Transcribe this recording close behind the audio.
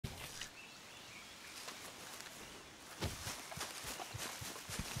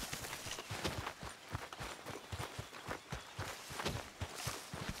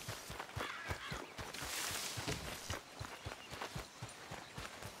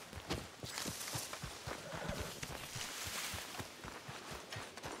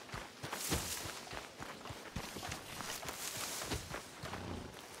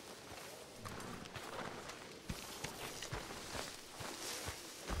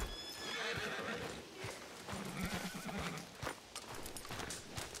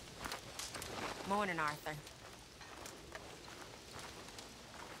Morning, Arthur.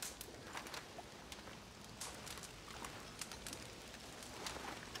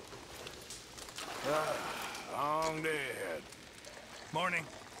 Long day ahead. Morning.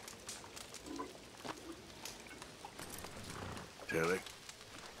 Tilly.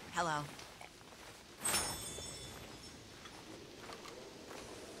 Hello.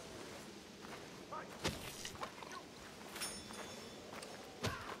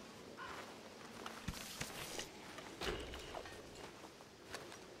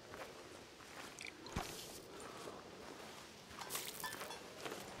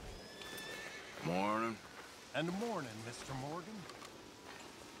 Morning. And morning, Mr. Morgan.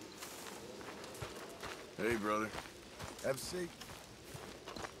 Hey, brother. Have a seat.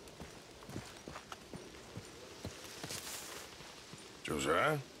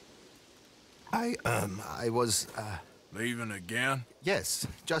 Josiah? I was, Leaving again? yes,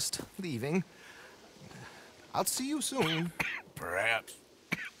 just leaving. I'll see you soon. Perhaps.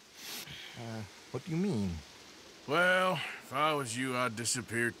 What do you mean? Well, if I was you, I'd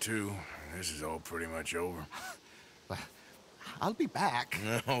disappear too. This is all pretty much over. I'll be back.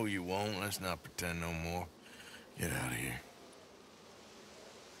 No, you won't. Let's not pretend no more. Get out of here.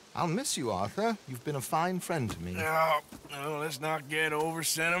 I'll miss you, Arthur. You've been a fine friend to me. No, let's not get over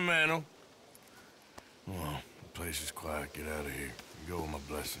sentimental. Well, the place is quiet. Get out of here. You go with my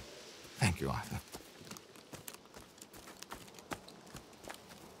blessing. Thank you, Arthur.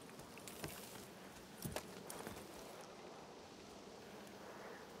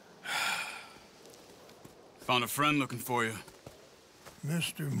 Found a friend looking for you.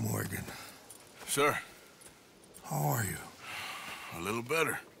 Mr. Morgan, Sir, how are you? a little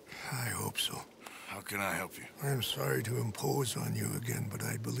better. I hope so. How can I help you? I'm sorry to impose on you again, but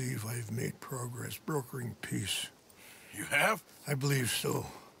I believe I've made progress brokering peace. You have? I believe so.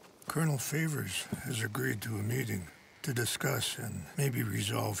 Colonel Favors has agreed to a meeting to discuss and maybe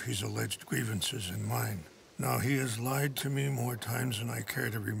resolve his alleged grievances and mine. Now, he has lied to me more times than I care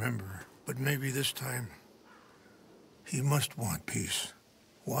to remember, but maybe this time he must want peace.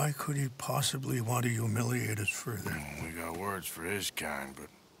 Why could he possibly want to humiliate us further? We got words for his kind, but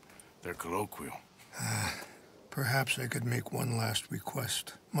they're colloquial. Perhaps I could make one last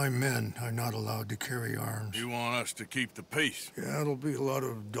request. My men are not allowed to carry arms. You want us to keep the peace? Yeah, it'll be a lot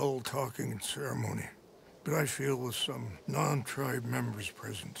of dull talking and ceremony. But I feel with some non-tribe members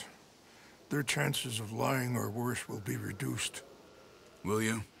present, their chances of lying or worse will be reduced. Will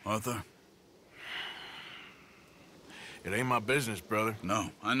you, Arthur? It ain't my business, brother.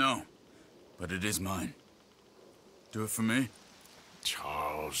 No, I know. But it is mine. Do it for me?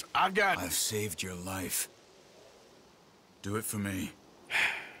 Charles, I've saved your life. Do it for me.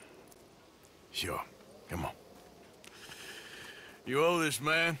 Sure. Come on. You owe this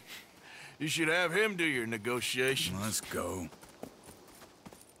man. You should have him do your negotiations. Let's go.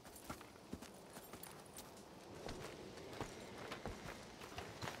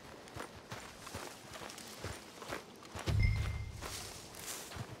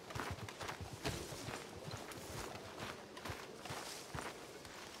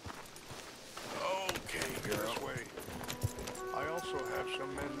 Okay, girl. This way. I also have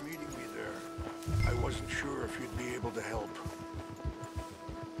some men meeting me there. I wasn't sure if you'd be able to help.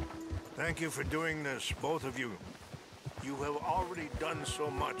 Thank you for doing this, both of you. You have already done so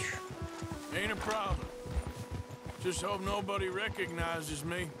much. Ain't a problem. Just hope nobody recognizes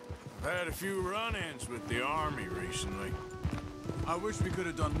me. I've had a few run-ins with the army recently. I wish we could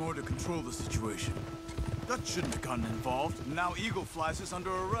have done more to control the situation. Dutch shouldn't have gotten involved. Now Eagle flies us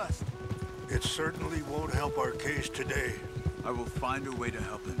under arrest. It certainly won't help our case today. I will find a way to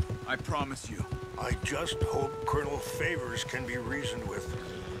help him. I promise you. I just hope Colonel Favors can be reasoned with.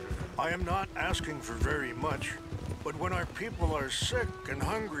 I am not asking for very much, but when our people are sick and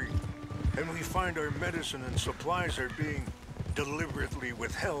hungry, and we find our medicine and supplies are being deliberately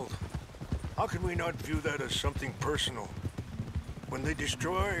withheld, how can we not view that as something personal? When they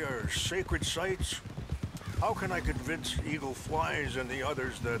destroy our sacred sites, how can I convince Eagle Flies and the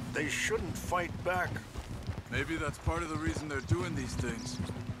others that they shouldn't fight back? Maybe that's part of the reason they're doing these things.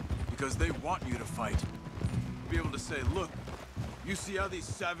 Because they want you to fight. Be able to say, look, you see how these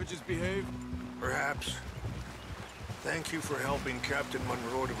savages behave? Perhaps. Thank you for helping Captain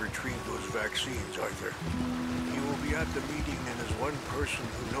Monroe to retrieve those vaccines, Arthur. He will be at the meeting and is one person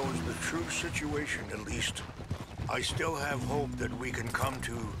who knows the true situation, at least. I still have hope that we can come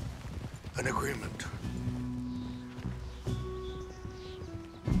to an agreement.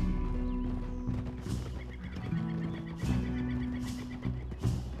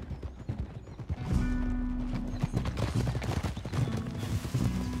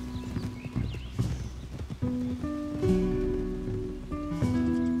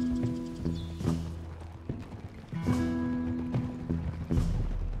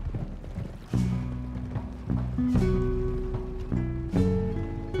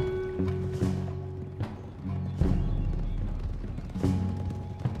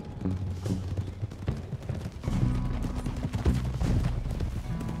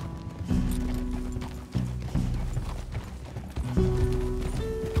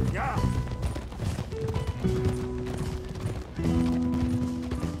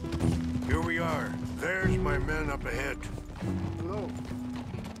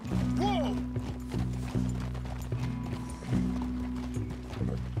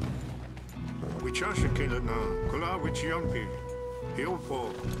 Chashikilana, Kulawichiampi,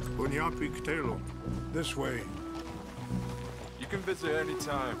 Hilpo, Bunyapi Ktelo. This way. You can visit any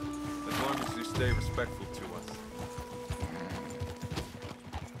time, as long as you stay respectful to us.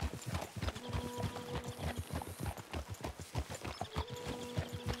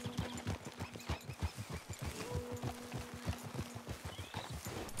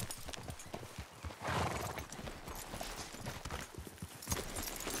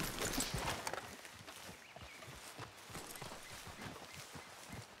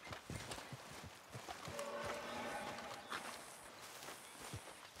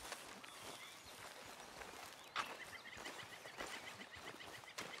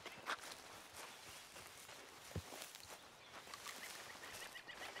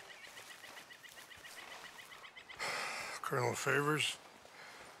 Colonel Favors,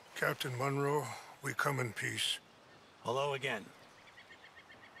 Captain Monroe, we come in peace. Hello again.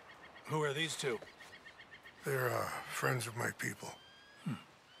 Who are these two? They're friends of my people.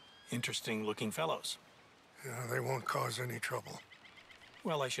 Interesting looking fellows. Yeah, they won't cause any trouble.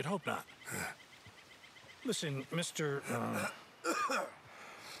 Well, I should hope not. Listen, Mr.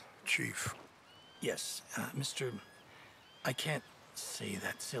 Chief. Yes, Mr. I can't say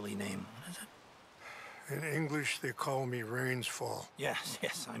that silly name. What is it? In English, they call me Rainsfall. Yes,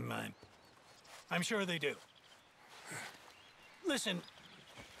 I'm sure they do. Listen,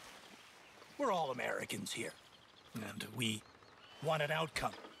 we're all Americans here, and we want an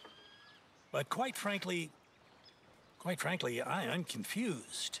outcome. But quite frankly, I'm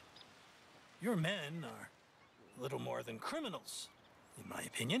confused. Your men are a little more than criminals, in my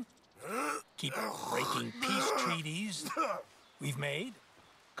opinion. Keep breaking peace treaties we've made,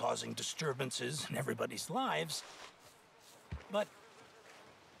 causing disturbances in everybody's lives. But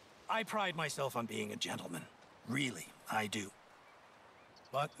I pride myself on being a gentleman. Really, I do.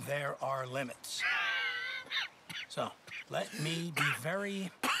 But there are limits. So, let me be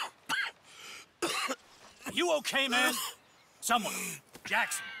very... You okay, man? Someone.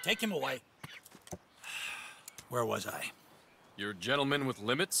 Jackson, take him away. Where was I? You're a gentleman with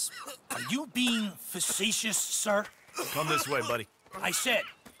limits? Are you being facetious, sir? Come this way, buddy. I said,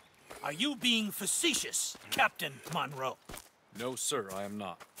 are you being facetious, Captain Monroe? No, sir, I am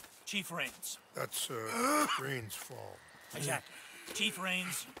not. Chief Rains. That's, Rainsfall. Exactly. Chief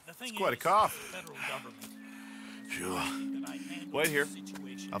Rains, the thing It's quite a is, cough. the federal government. Sure. that I handle Wait here. the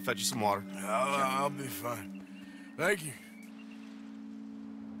situation. I'll fetch you some water. I'll be fine. Thank you.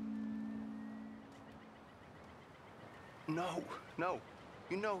 No.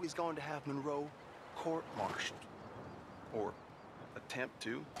 You know he's going to have Monroe court-martialed. Or attempt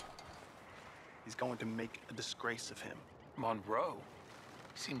to. He's going to make a disgrace of him. Monroe?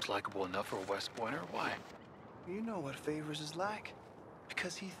 Seems likable enough for a West Pointer. Why? You know what Favors is like.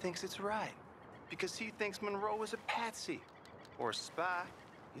 Because he thinks it's right. Because he thinks Monroe is a patsy. Or a spy.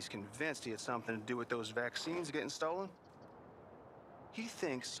 He's convinced he had something to do with those vaccines getting stolen. He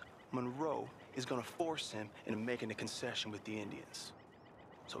thinks Monroe is gonna force him into making a concession with the Indians.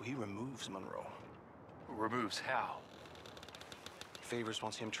 So he removes Monroe. Removes how? Favors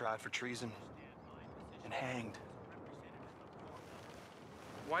wants him tried for treason and hanged.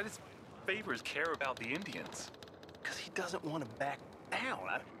 Why does Favors care about the Indians? Because he doesn't want to back down.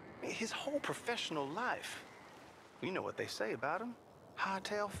 His whole professional life. You know what they say about him.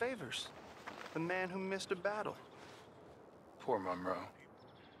 Hightail Favors. The man who missed a battle. Poor Monroe.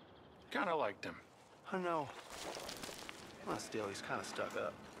 Kinda liked him. I know. Well, still, he's kind of stuck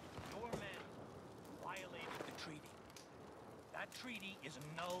up. Your men violated the treaty. That treaty is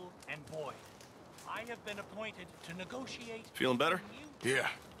null and void. I have been appointed to negotiate... Feeling better? Yeah,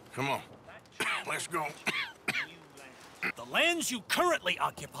 come on. Let's go. The lands you currently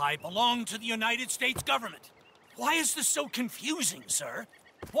occupy belong to the United States government. Why is this so confusing, sir?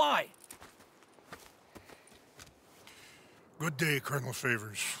 Why? Good day, Colonel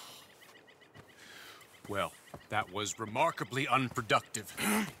Favors. Well, that was remarkably unproductive.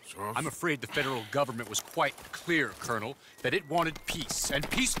 I'm afraid the federal government was quite clear, Colonel, that it wanted peace, and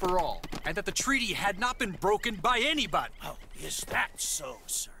peace for all, and that the treaty had not been broken by anybody. Oh, is that so,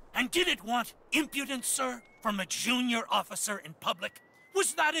 sir? And did it want impudence, sir, from a junior officer in public?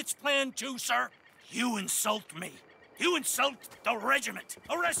 Was that its plan too, sir? You insult me. You insult the regiment.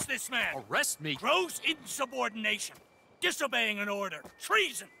 Arrest this man. Arrest me? Gross insubordination. Disobeying an order.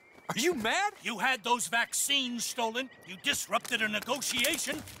 Treason. Are you mad? You had those vaccines stolen. You disrupted a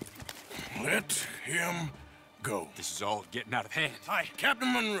negotiation. Let him go. This is all getting out of hand.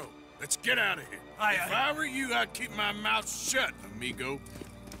 Captain Monroe, let's get out of here. If I were you, I'd keep my mouth shut, amigo.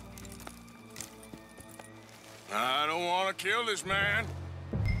 I don't want to kill this man,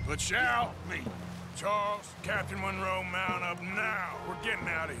 but shall. Charles, Captain Monroe, mount up now. We're getting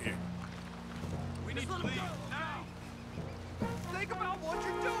out of here. We need to leave now. Think about what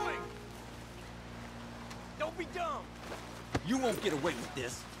you're doing! Don't be dumb! You won't get away with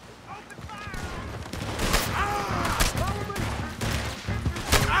this. Open fire!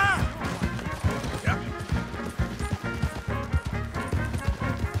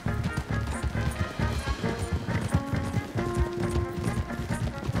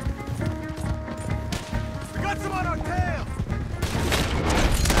 We got some on our tail!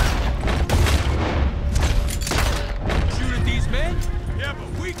 Shoot at these men? Yeah, but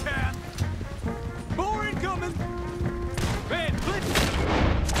we can't. More incoming! Man, blitz!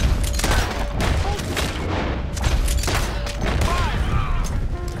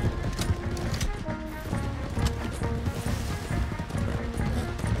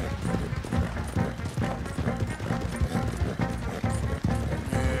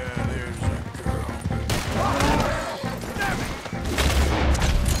 Yeah, there's a girl. Damn it!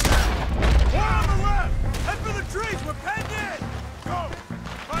 One on the left! Head for the trees! We're penned in! Go!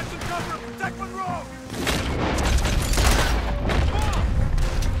 Find some cover and protect Monroe!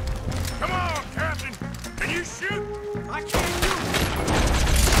 Come on, Captain! Can you shoot? I can't do it!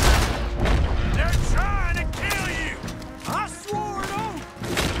 They're trying to kill you! I swore an oath!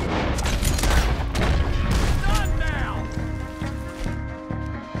 Done now!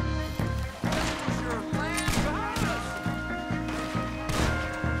 This was your land behind us!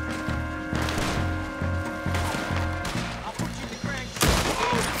 I'll put you in the crank.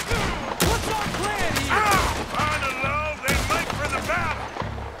 What's our plan here? Find a lull, then make for the battle!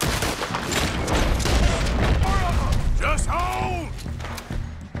 Just hold!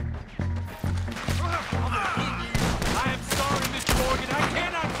 I am sorry, Mr. Morgan. I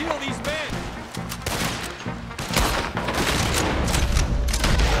cannot kill these men.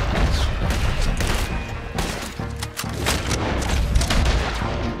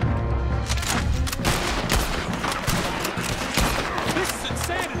 This is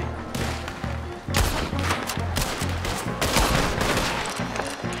insanity.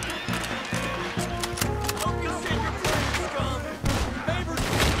 Hope you send your prayers, scum! Favors.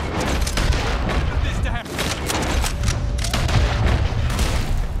 This to happen.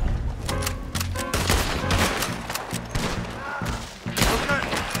 Okay,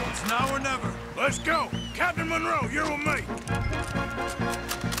 it's now or never. Let's go! Captain Monroe, you're with me!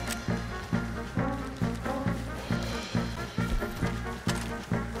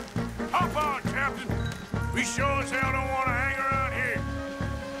 Hop on, Captain! We sure as hell don't want to hang around here.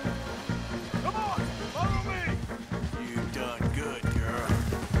 Come on, follow me! You done good, girl.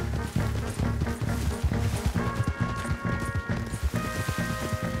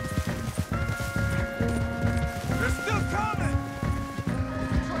 They're still coming!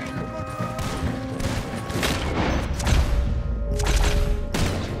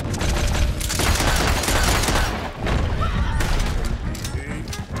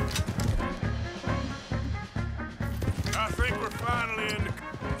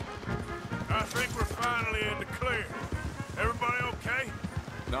 I think we're finally in the clear. Everybody okay?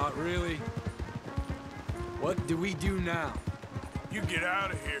 Not really. What do we do now? You get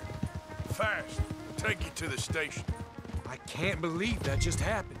out of here. Fast. We'll take you to the station. I can't believe that just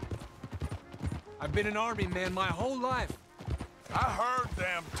happened. I've been an army man my whole life. I heard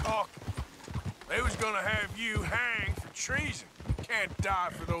them talking. They was gonna have you hanged for treason. Can't die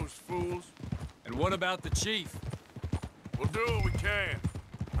for those fools. And what about the chief? We'll do what we can.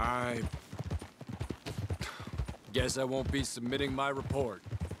 I guess I won't be submitting my report.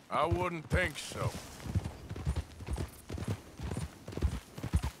 I wouldn't think so.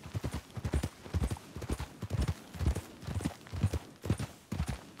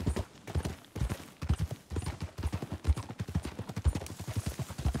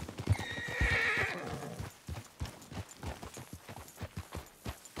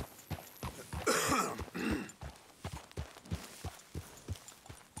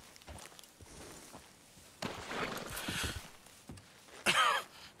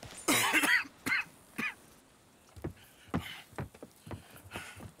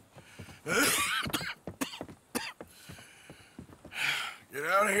 Get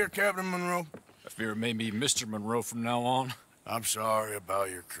out of here, Captain Monroe. I fear it may be Mr. Monroe from now on. I'm sorry about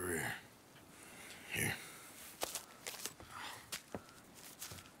your career. Here.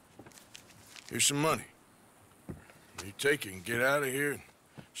 Here's some money. You take it and get out of here and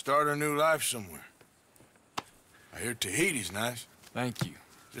start a new life somewhere. I hear Tahiti's nice. Thank you.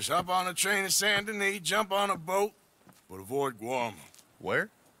 Just hop on a train to Saint Denis, jump on a boat, but avoid Guam. Where?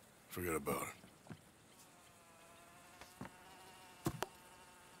 Forget about it.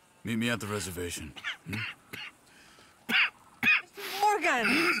 Meet me at the reservation.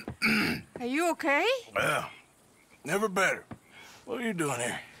 Morgan! Are you okay? Well, never better. What are you doing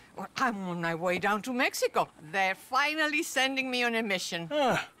here? Well, I'm on my way down to Mexico. They're finally sending me on a mission.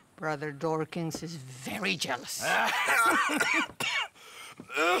 Brother Dorkins is very jealous.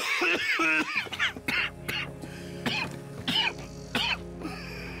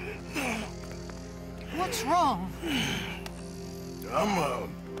 What's wrong?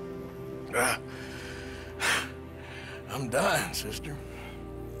 I'm dying, sister.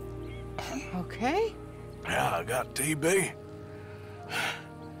 Okay. Yeah, I got TB.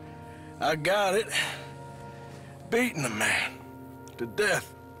 I got it. Beating a man to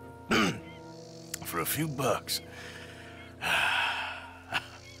death for a few bucks.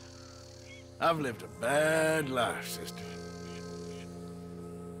 I've lived a bad life, sister.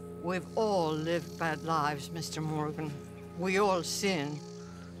 We've all lived bad lives, Mr. Morgan. We all sin.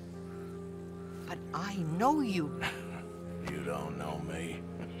 But I know you. You don't know me.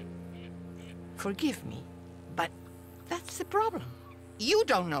 Forgive me, but that's the problem. You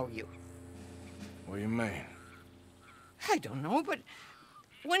don't know you. What do you mean? I don't know, but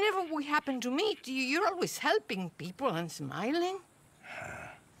whenever we happen to meet, you're always helping people and smiling.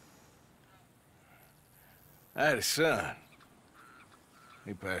 I had a son.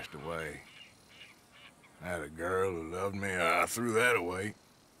 He passed away. I had a girl who loved me. I threw that away.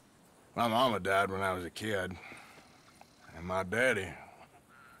 My mama died when I was a kid. And my daddy,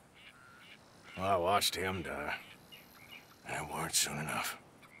 well, I watched him die. And it weren't soon enough.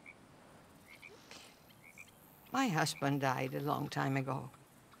 My husband died a long time ago.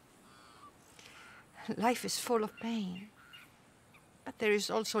 Life is full of pain. But there is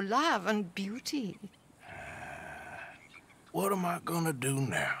also love and beauty. What am I gonna do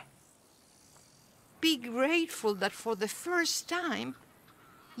now? Be grateful that for the first time,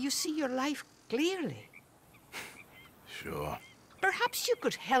 you see your life clearly. Sure. Perhaps you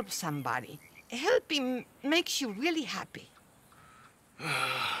could help somebody. Helping makes you really happy.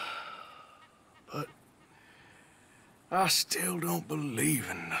 But I still don't believe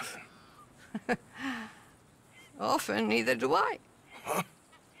in nothing. Often, neither do I. Huh?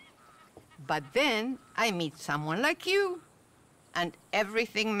 But then I meet someone like you, and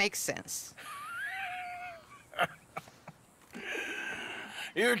everything makes sense.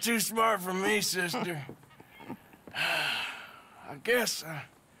 You're too smart for me, sister. I guess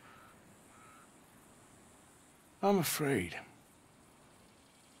I'm afraid.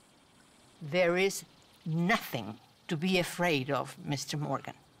 There is nothing to be afraid of, Mr.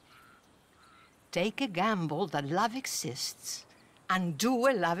 Morgan. Take a gamble that love exists and do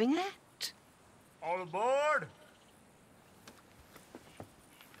a loving act. All aboard!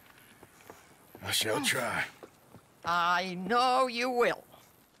 I shall try. I know you will.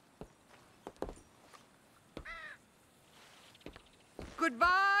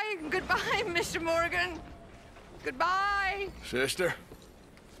 Goodbye, goodbye, Mr. Morgan. Goodbye. Sister?